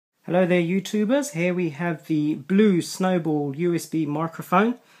Hello there YouTubers, here we have the Blue SnowBall USB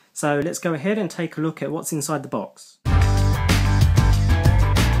microphone. So let's go ahead and take a look at what's inside the box.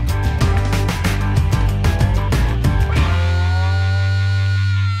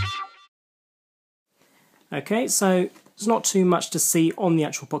 Okay, so there's not too much to see on the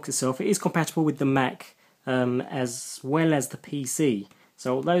actual box itself. It is compatible with the Mac as well as the PC.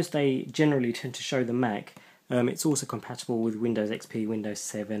 So although they generally tend to show the Mac, it's also compatible with Windows XP, Windows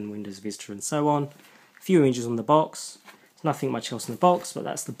 7, Windows Vista and so on. A few images on the box. There's nothing much else in the box, but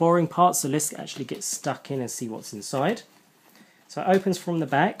that's the boring part, so let's actually get stuck in and see what's inside. So it opens from the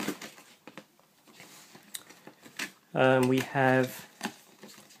back. We have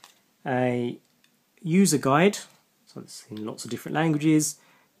a user guide, so it's in lots of different languages.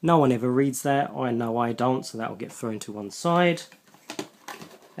 No one ever reads that, I know I don't, so that will get thrown to one side.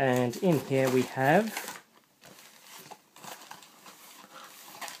 And in here we have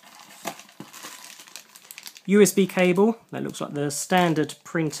USB cable, that looks like the standard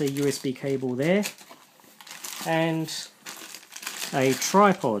printer USB cable there, and a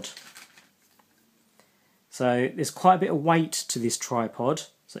tripod. So there's quite a bit of weight to this tripod,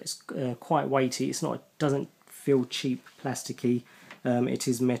 so it's quite weighty. It's not, it doesn't feel cheap plasticky, it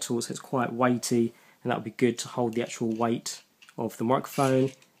is metal, so it's quite weighty, and that would be good to hold the actual weight of the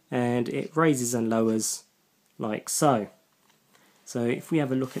microphone, and it raises and lowers like so. So if we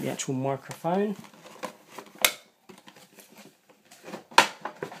have a look at the actual microphone,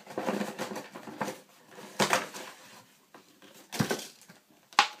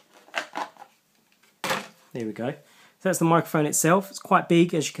 there we go. So that's the microphone itself. It's quite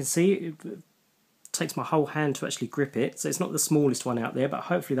big, as you can see. It takes my whole hand to actually grip it. So it's not the smallest one out there, but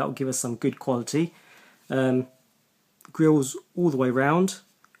hopefully that will give us some good quality. Grills all the way around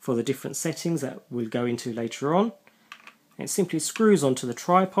for the different settings that we'll go into later on. And it simply screws onto the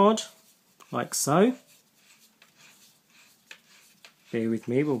tripod, like so. Bear with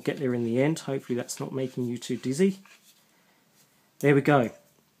me, we'll get there in the end. Hopefully that's not making you too dizzy. There we go.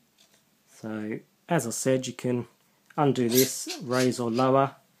 So, as I said, you can undo this, raise or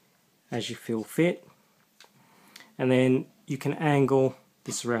lower as you feel fit, and then you can angle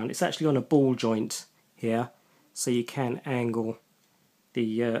this around. It's actually on a ball joint here, so you can angle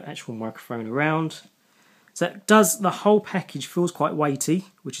the actual microphone around. So it does, the whole package feels quite weighty,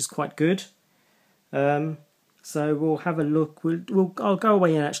 which is quite good. So we'll have a look. I'll go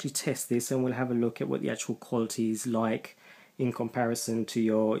away and actually test this, and we'll have a look at what the actual quality is like in comparison to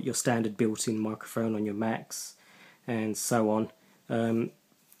your standard built-in microphone on your Macs and so on.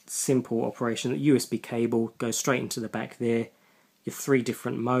 Simple operation. The USB cable goes straight into the back there. Your 3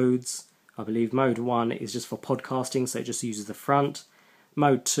 different modes. I believe mode 1 is just for podcasting, so it just uses the front.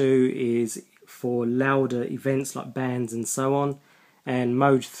 Mode 2 is for louder events like bands and so on. And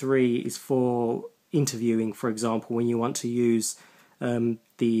mode 3 is for interviewing, for example, when you want to use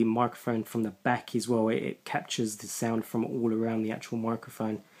the microphone from the back as well. It captures the sound from all around the actual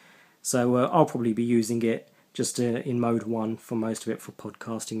microphone. So I'll probably be using it just in mode 1 for most of it, for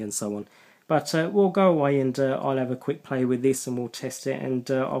podcasting and so on. But we'll go away and I'll have a quick play with this and we'll test it, and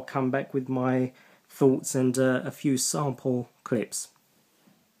I'll come back with my thoughts and a few sample clips.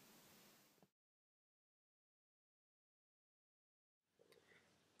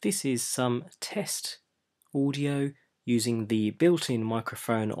 This is some test audio using the built-in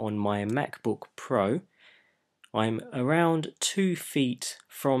microphone on my MacBook Pro. I'm around 2 feet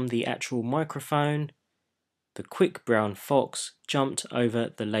from the actual microphone. The quick brown fox jumped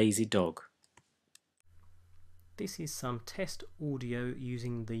over the lazy dog. This is some test audio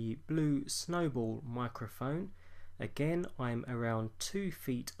using the Blue SnowBall microphone. Again, I'm around 2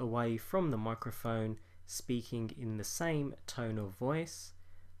 feet away from the microphone, speaking in the same tone of voice.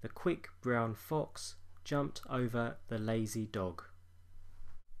 The quick brown fox jumped over the lazy dog.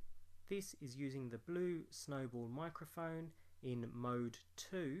 This is using the Blue SnowBall microphone in mode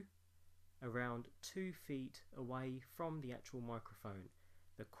 2, around 2 feet away from the actual microphone.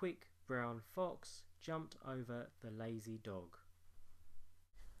 The quick brown fox jumped over the lazy dog.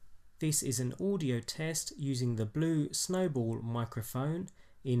 This is an audio test using the Blue SnowBall microphone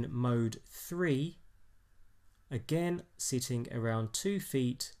in mode 3, again sitting around 2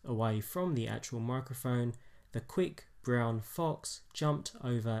 feet away from the actual microphone. The quick brown fox jumped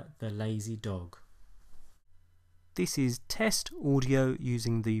over the lazy dog. This is test audio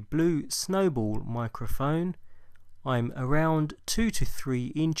using the Blue SnowBall microphone. I'm around 2 to 3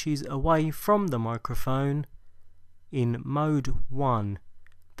 inches away from the microphone. In mode 1,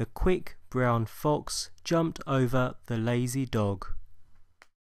 the quick brown fox jumped over the lazy dog.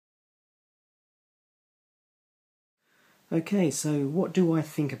 Okay, so what do I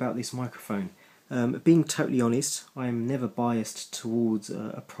think about this microphone? Being totally honest, I am never biased towards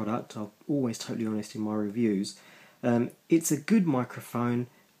a product. I'm always totally honest in my reviews. It's a good microphone,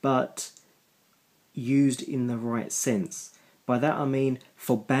 but used in the right sense. By that I mean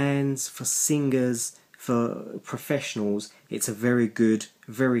for bands, for singers, for professionals, it's a very good,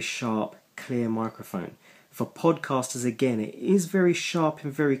 very sharp, clear microphone. For podcasters, again, it is very sharp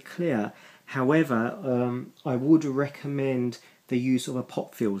and very clear. However, I would recommend the use of a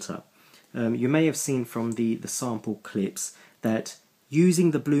pop filter. You may have seen from the sample clips that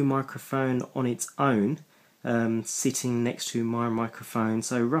using the Blue microphone on its own, sitting next to my microphone,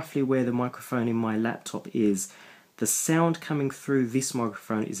 so roughly where the microphone in my laptop is, the sound coming through this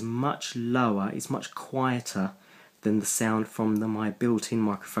microphone is much lower, it's much quieter than the sound from my built-in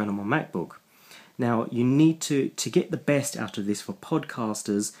microphone on my MacBook. Now, you need to get the best out of this for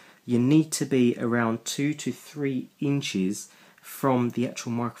podcasters, you need to be around 2 to 3 inches from the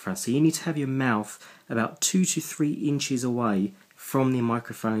actual microphone. So you need to have your mouth about 2 to 3 inches away from the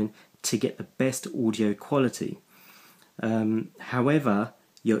microphone to get the best audio quality. However,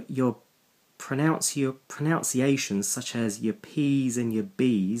 your pronunciations, such as your P's and your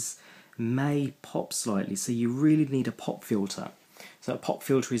B's, may pop slightly, so you really need a pop filter. So a pop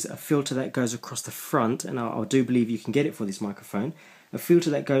filter is a filter that goes across the front, and I do believe you can get it for this microphone. A filter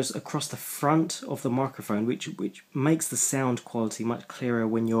that goes across the front of the microphone, which makes the sound quality much clearer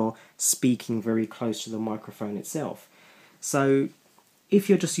when you're speaking very close to the microphone itself. So if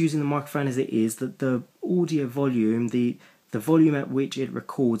you're just using the microphone as it is, the audio volume, the volume at which it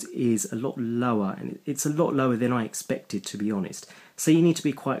records is a lot lower, and it's a lot lower than I expected, to be honest. So you need to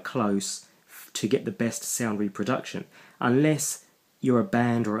be quite close to get the best sound reproduction. Unless you're a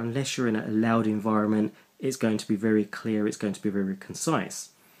band or unless you're in a loud environment, it's going to be very clear, it's going to be very concise.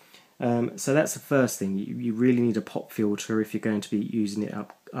 So that's the first thing. You really need a pop filter if you're going to be using it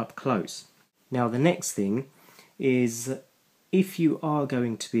up close. Now the next thing is, if you are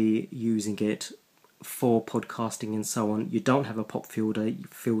going to be using it for podcasting and so on, you don't have a pop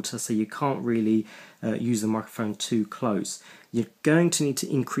filter, so you can't really use the microphone too close. You're going to need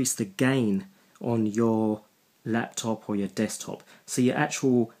to increase the gain on your laptop or your desktop. So your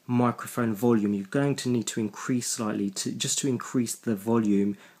actual microphone volume, you're going to need to increase slightly just to increase the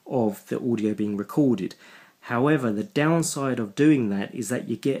volume of the audio being recorded. However, the downside of doing that is that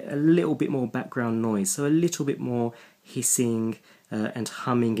you get a little bit more background noise, so a little bit more hissing and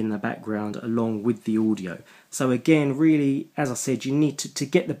humming in the background along with the audio. So again, really, as I said, you need to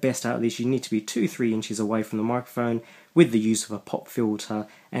get the best out of this, you need to be 2-3 inches away from the microphone with the use of a pop filter,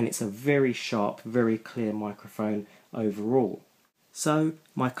 and it's a very sharp, very clear microphone overall. So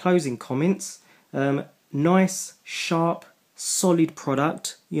my closing comments, nice, sharp, solid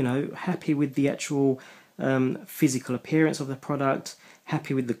product, you know, happy with the actual physical appearance of the product,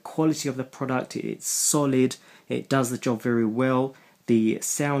 happy with the quality of the product. It's solid, it does the job very well, the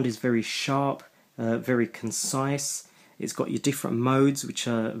sound is very sharp, very concise. It's got your different modes, which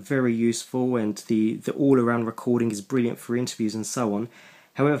are very useful, and the all-around recording is brilliant for interviews and so on.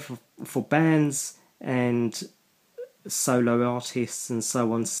 However, for bands and solo artists and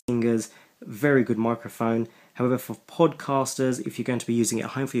so on, singers, very good microphone. However, for podcasters, if you're going to be using it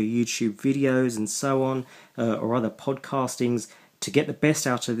at home for your YouTube videos and so on, or other podcastings, to get the best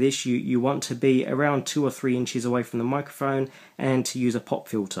out of this, you want to be around 2 or 3 inches away from the microphone and to use a pop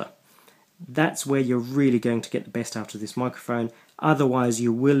filter. That's where you're really going to get the best out of this microphone. Otherwise,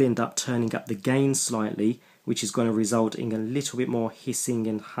 you will end up turning up the gain slightly, which is going to result in a little bit more hissing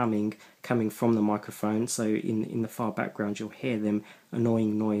and humming coming from the microphone. So in the far background, you'll hear them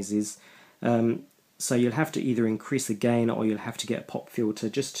annoying noises. So you'll have to either increase the gain or you'll have to get a pop filter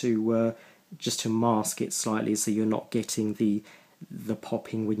just to mask it slightly, so you're not getting the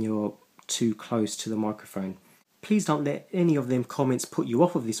popping when you're too close to the microphone. Please don't let any of them comments put you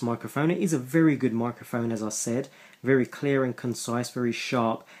off of this microphone. It is a very good microphone, as I said, very clear and concise, very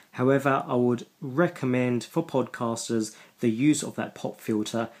sharp. However, I would recommend for podcasters the use of that pop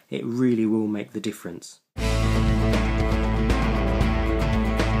filter. It really will make the difference.